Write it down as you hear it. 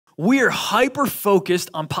we are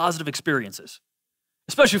hyper-focused on positive experiences,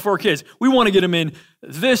 especially for our kids. We want to get them in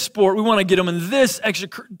this sport. We want to get them in this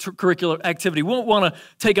extracurricular activity. We want to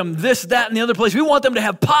take them this, that, and the other place. We want them to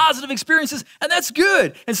have positive experiences, and that's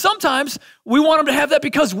good. And sometimes we want them to have that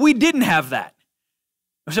because we didn't have that.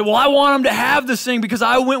 I say, well, I want them to have this thing because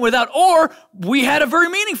I went without, or we had a very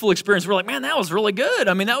meaningful experience. We're like, man, that was really good.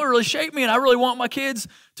 I mean, that would really shape me, and I really want my kids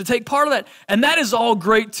to take part of that. And that is all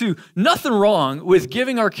great too. Nothing wrong with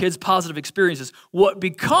giving our kids positive experiences. What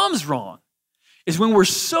becomes wrong is when we're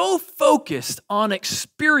so focused on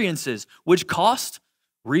experiences, which cost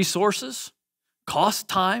resources, cost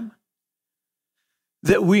time,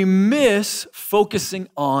 that we miss focusing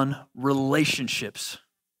on relationships.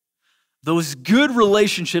 Those good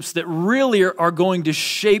relationships that really are going to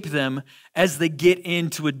shape them as they get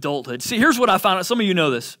into adulthood. See, here's what I found out. Some of you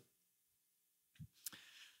know this.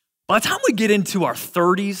 By the time we get into our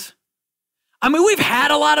 30s, I mean, we've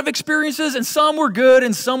had a lot of experiences, and some were good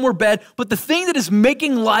and some were bad, but the thing that is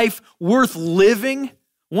making life worth living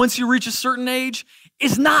once you reach a certain age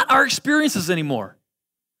is not our experiences anymore,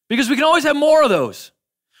 because we can always have more of those.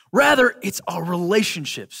 Rather, it's our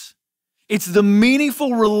relationships. It's the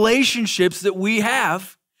meaningful relationships that we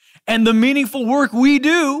have and the meaningful work we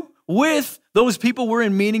do with those people we're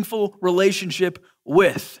in meaningful relationship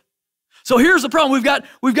with. So here's the problem.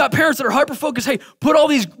 We've got parents that are hyper-focused. Hey, put all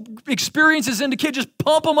these experiences into kids. Just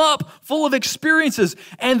pump them up full of experiences.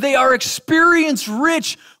 And they are experience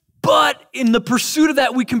rich, but in the pursuit of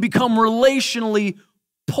that, we can become relationally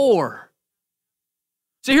poor.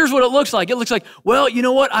 So here's what it looks like. It looks like, well, you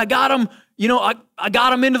know what? I got them, I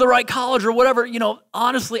got them into the right college or whatever.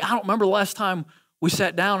 Honestly, I don't remember the last time we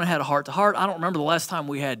sat down and had a heart-to-heart. I don't remember the last time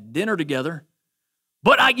we had dinner together.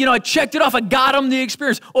 But I checked it off. I got them the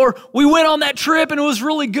experience. Or we went on that trip and it was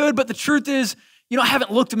really good, but the truth is, I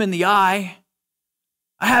haven't looked them in the eye.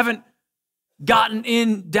 I haven't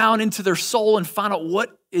gotten down into their soul and found out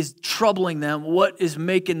what is troubling them, what is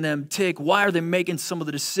making them tick, why are they making some of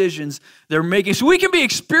the decisions they're making. So we can be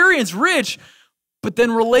experience rich, but then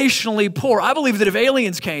relationally poor. I believe that if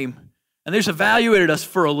aliens came and they just evaluated us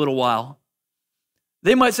for a little while,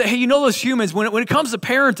 they might say, hey, those humans, when it comes to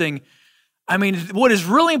parenting, I mean, what is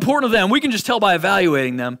really important to them, we can just tell by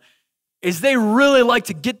evaluating them, is they really like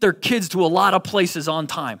to get their kids to a lot of places on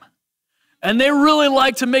time. And they really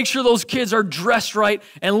like to make sure those kids are dressed right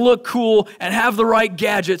and look cool and have the right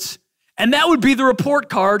gadgets. And that would be the report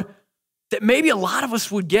card that maybe a lot of us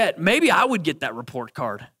would get. Maybe I would get that report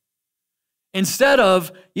card. Instead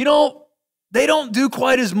of, they don't do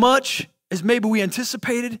quite as much as maybe we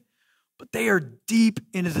anticipated, but they are deep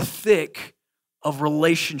into the thick of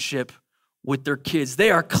relationship with their kids. They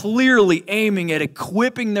are clearly aiming at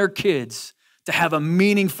equipping their kids to have a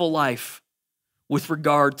meaningful life with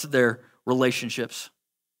regard to their relationships.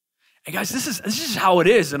 And guys, this is how it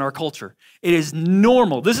is in our culture. It is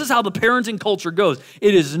normal. This is how the parenting culture goes.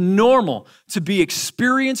 It is normal to be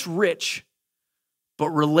experience rich, but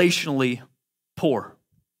relationally poor.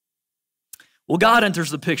 Well, God enters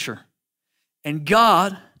the picture. And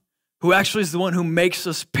God, who actually is the one who makes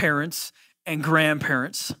us parents and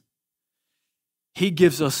grandparents, He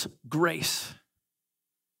gives us grace.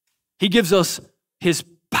 He gives us His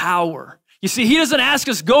power. You see, He doesn't ask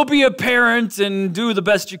us, go be a parent and do the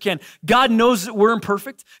best you can. God knows that we're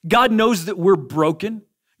imperfect. God knows that we're broken.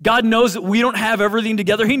 God knows that we don't have everything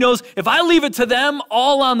together. He knows if I leave it to them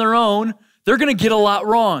all on their own, they're going to get a lot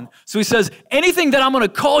wrong. So He says, anything that I'm going to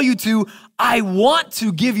call you to, I want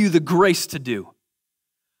to give you the grace to do.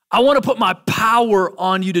 I want to put my power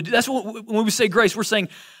on you to do. That's what, when we say grace, we're saying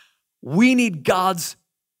we need God's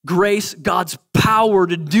grace, God's power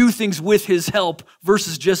to do things with His help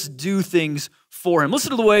versus just do things for Him. Listen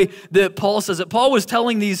to the way that Paul says it. Paul was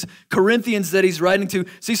telling these Corinthians that he's writing to,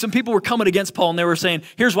 see, some people were coming against Paul and they were saying,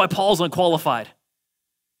 here's why Paul's unqualified.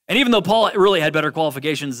 And even though Paul really had better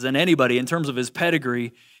qualifications than anybody in terms of his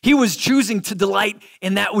pedigree, he was choosing to delight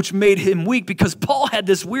in that which made him weak because Paul had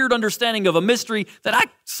this weird understanding of a mystery that I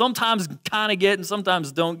sometimes kind of get and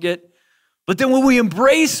sometimes don't get. But then when we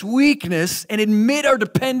embrace weakness and admit our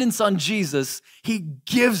dependence on Jesus, He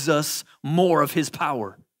gives us more of His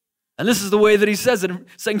power. And this is the way that He says it in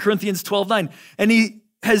 2 Corinthians 12:9. And He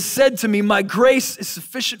has said to me, my grace is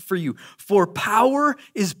sufficient for you, for power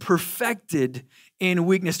is perfected in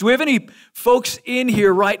weakness. Do we have any folks in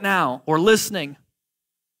here right now or listening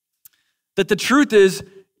that the truth is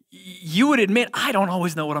you would admit, I don't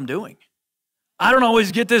always know what I'm doing. I don't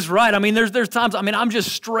always get this right. I mean, there's times, I'm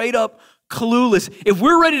just straight up clueless. If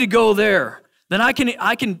we're ready to go there, then I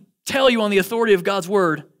can tell you on the authority of God's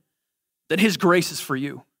word that His grace is for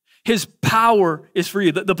you. his power is for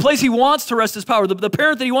you. The place he wants to rest his power, the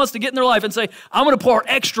parent that he wants to get in their life and say, I'm going to pour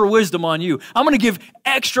extra wisdom on you. I'm going to give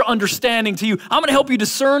extra understanding to you. I'm going to help you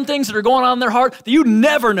discern things that are going on in their heart that you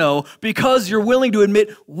never know because you're willing to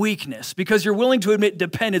admit weakness, because you're willing to admit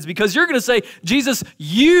dependence, because you're going to say, Jesus,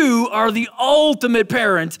 you are the ultimate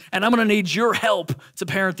parent, and I'm going to need your help to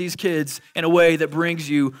parent these kids in a way that brings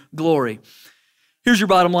you glory. Here's your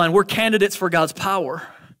bottom line. We're candidates for God's power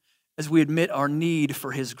as we admit our need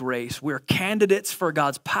for his grace. We're candidates for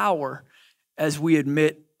God's power as we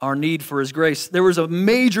admit our need for his grace. There was a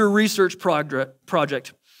major research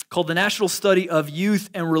project called the National Study of Youth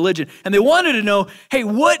and Religion, and they wanted to know, hey,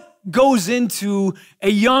 what goes into a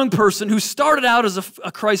young person who started out as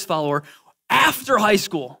a Christ follower after high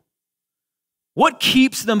school? What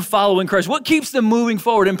keeps them following Christ? What keeps them moving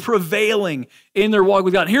forward and prevailing in their walk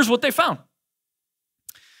with God? And here's what they found.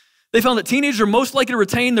 They found that teenagers are most likely to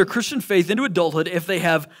retain their Christian faith into adulthood if they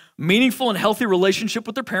have meaningful and healthy relationship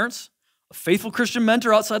with their parents, a faithful Christian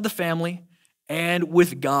mentor outside the family, and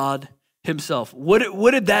with God himself.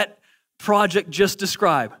 What did that project just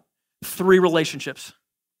describe? 3 relationships.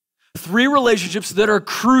 3 relationships that are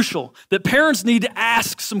crucial, that parents need to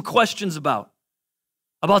ask some questions about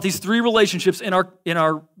these 3 relationships in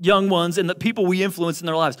our young ones and the people we influence in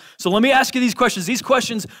their lives. So let me ask you these questions. These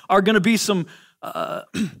questions are going to be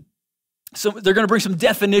so they're going to bring some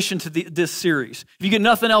definition to this series. If you get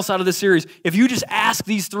nothing else out of this series, if you just ask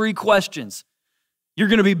these 3 questions, you're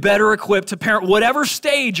going to be better equipped to parent whatever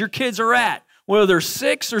stage your kids are at, whether they're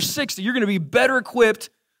 6 or 60, you're going to be better equipped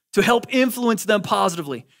to help influence them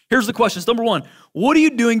positively. Here's the questions. Number 1, what are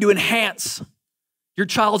you doing to enhance your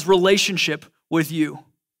child's relationship with you?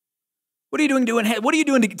 What are you doing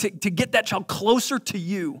to get that child closer to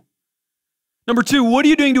you? Number 2, what are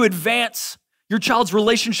you doing to advance your child's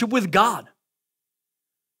relationship with God?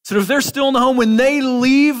 So if they're still in the home, when they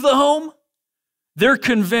leave the home, they're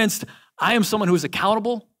convinced, I am someone who is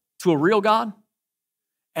accountable to a real God,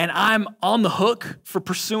 and I'm on the hook for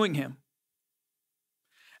pursuing him.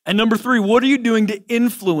 And number 3, what are you doing to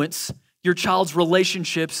influence your child's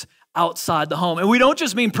relationships outside the home? And we don't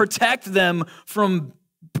just mean protect them from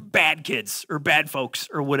bad kids or bad folks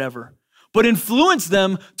or whatever, but influence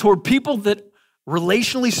them toward people that,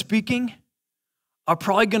 relationally speaking, are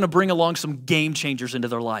probably going to bring along some game changers into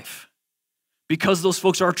their life because those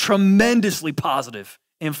folks are a tremendously positive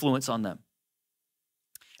influence on them.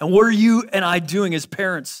 And what are you and I doing as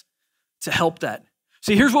parents to help that?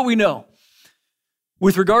 See, here's what we know.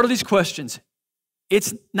 With regard to these questions,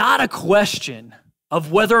 it's not a question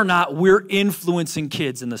of whether or not we're influencing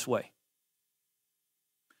kids in this way.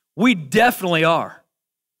 We definitely are.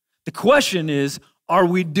 The question is, are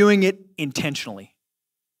we doing it intentionally?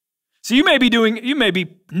 So you may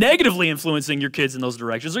be negatively influencing your kids in those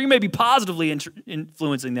directions, or you may be positively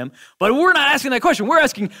influencing them, but we're not asking that question. We're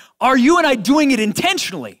asking, are you and I doing it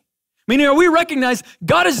intentionally? Meaning, are we recognize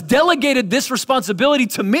God has delegated this responsibility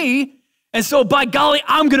to me, and so by golly,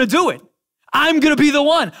 I'm going to do it. I'm going to be the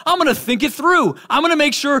one. I'm going to think it through. I'm going to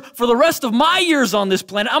make sure for the rest of my years on this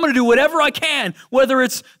planet, I'm going to do whatever I can, whether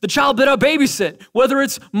it's the child that I babysit, whether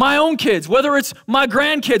it's my own kids, whether it's my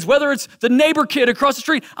grandkids, whether it's the neighbor kid across the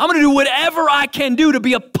street. I'm going to do whatever I can do to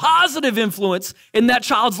be a positive influence in that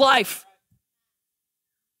child's life.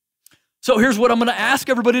 So here's what I'm going to ask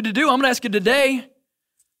everybody to do. I'm going to ask you today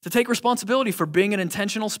to take responsibility for being an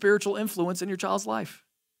intentional spiritual influence in your child's life.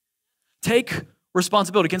 Take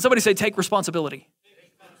responsibility. Can somebody say, take responsibility?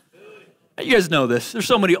 You guys know this. There's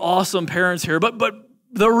so many awesome parents here, but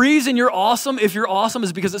the reason you're awesome, if you're awesome,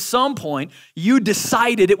 is because at some point you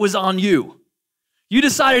decided it was on you. You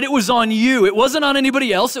decided it was on you. It wasn't on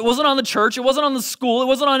anybody else. It wasn't on the church. It wasn't on the school. It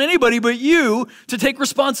wasn't on anybody but you to take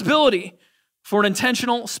responsibility for an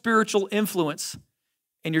intentional spiritual influence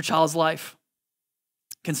in your child's life.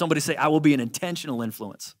 Can somebody say, I will be an intentional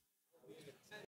influence?